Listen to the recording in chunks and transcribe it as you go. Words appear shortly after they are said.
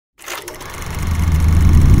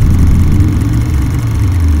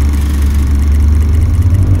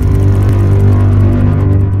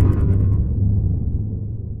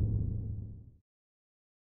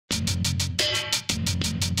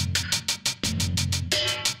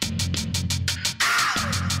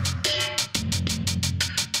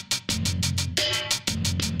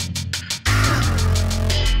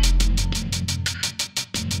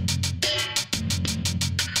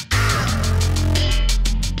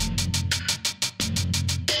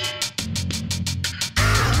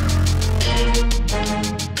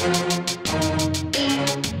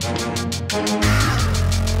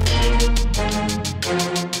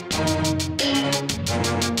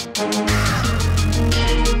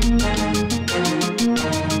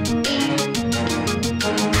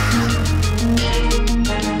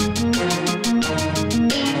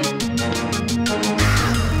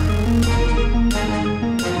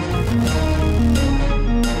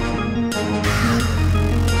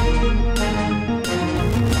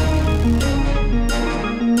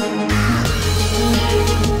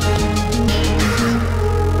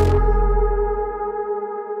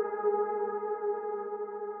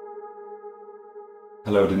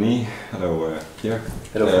Hello Denis, hello Pierre.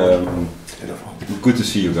 Hello. Hello. Good to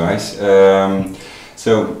see you guys.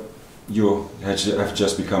 So you have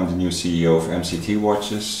just become the new CEO of MCT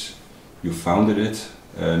Watches. You founded it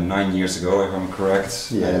 9 years ago, if I'm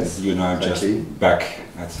correct. Yes. And you're now exactly. just back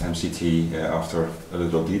at MCT after a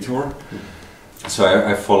little detour. So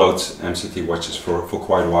I followed MCT Watches for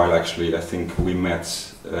quite a while actually. I think we met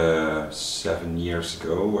 7 years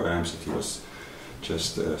ago. MCT was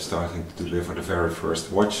just starting to deliver the very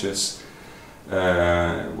first watches.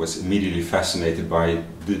 Was immediately fascinated by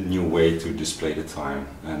the new way to display the time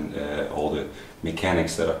and all the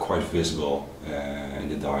mechanics that are quite visible in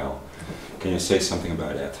the dial. Can you say something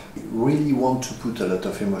about that? We really want to put a lot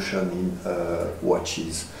of emotion in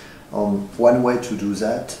watches. One way to do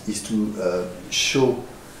that is to show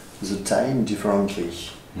the time differently,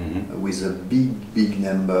 with a big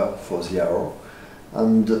number for the hour.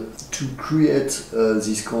 And to create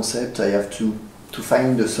this concept, I have to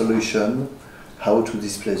find a solution how to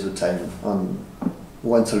display the time. And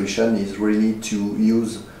one solution is really to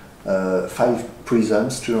use 5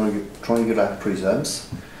 prisms, triangular prisms,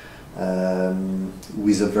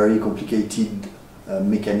 with a very complicated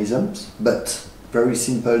mechanisms, but very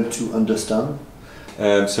simple to understand.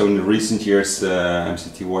 So in the recent years,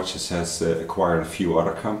 MCT Watches has acquired a few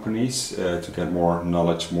other companies to get more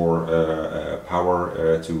knowledge, more power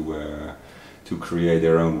to create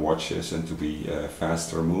their own watches and to be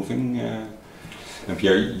faster moving. And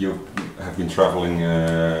Pierre, you have been traveling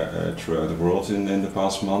throughout the world in the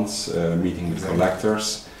past months, meeting with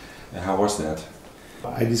collectors. How was that?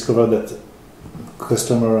 I discovered that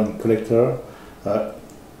customer and collector,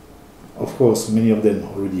 of course, many of them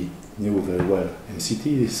already knew very well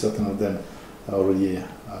MCT. Certain of them already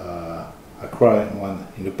acquired one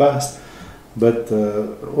in the past, but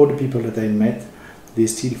all the people that I met, they're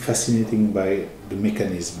still fascinated by the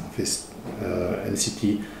mechanism of this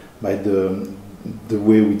MCT, by the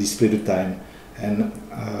way we display the time, and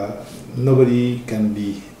nobody can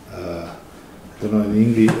be, I don't know in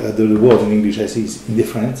English, the word in English I think is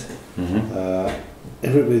indifferent.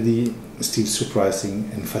 Everybody is still surprising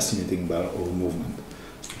and fascinating by our movement.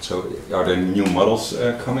 So are there new models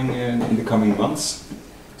coming in the coming months?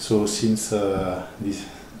 So since these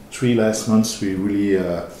 3 last months we really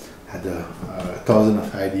had 1,000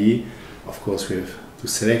 of ideas. Of course we have to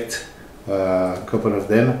select a couple of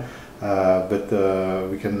them, but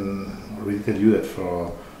we can really tell you that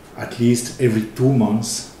for at least every 2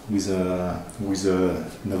 months with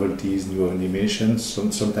novelties, new animations.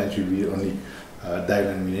 Sometimes will be only dial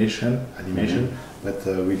animation, but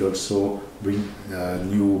we'll also bring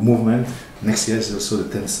new movement. Next year is also the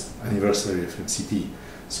 10th anniversary of MCT,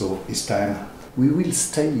 so it's time. We will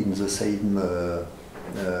stay in the same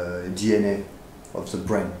DNA of the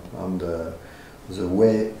brand, and the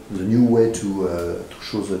new way to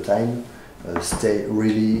show the time stay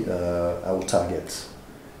really our target,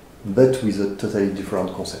 but with a totally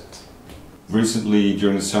different concept. Recently,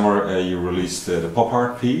 during the summer, you released the pop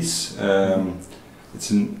art piece. It's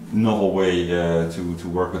a novel way to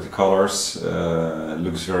work with the colors. It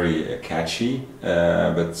looks very catchy,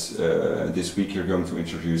 but this week you're going to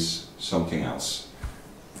introduce something else.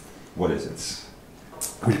 What is it?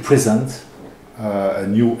 We'll present a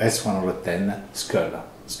new S110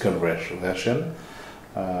 skull version.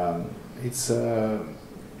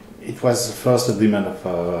 It was the first demand of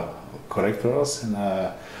collectors, and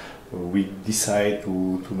we decided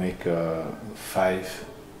to make 5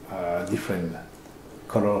 different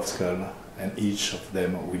color of skull, and each of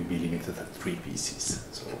them will be limited at 3 pieces.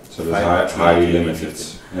 So that's highly limited.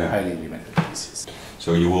 Yeah. Highly limited pieces.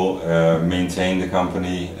 So you will maintain the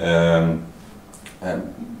company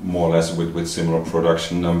more or less with similar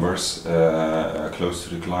production numbers, close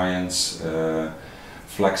to the clients,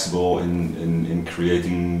 flexible in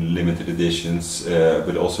creating limited editions,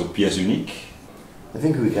 but also pièces uniques. I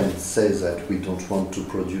think we can say that we don't want to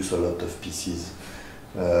produce a lot of pieces.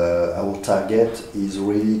 Our target is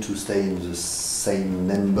really to stay in the same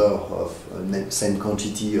number of same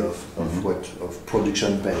quantity of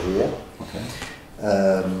production per year,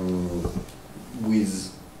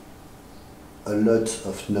 with a lot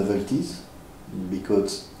of novelties,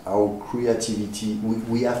 because our creativity,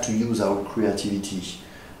 we have to use our creativity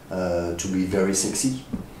to be very sexy,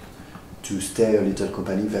 to stay a little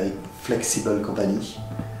company, very flexible company,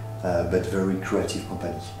 but very creative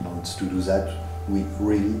company. And to do that, we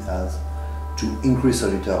really have to increase a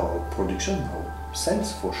little our production, our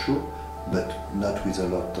sales for sure, but not with a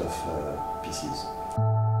lot of pieces.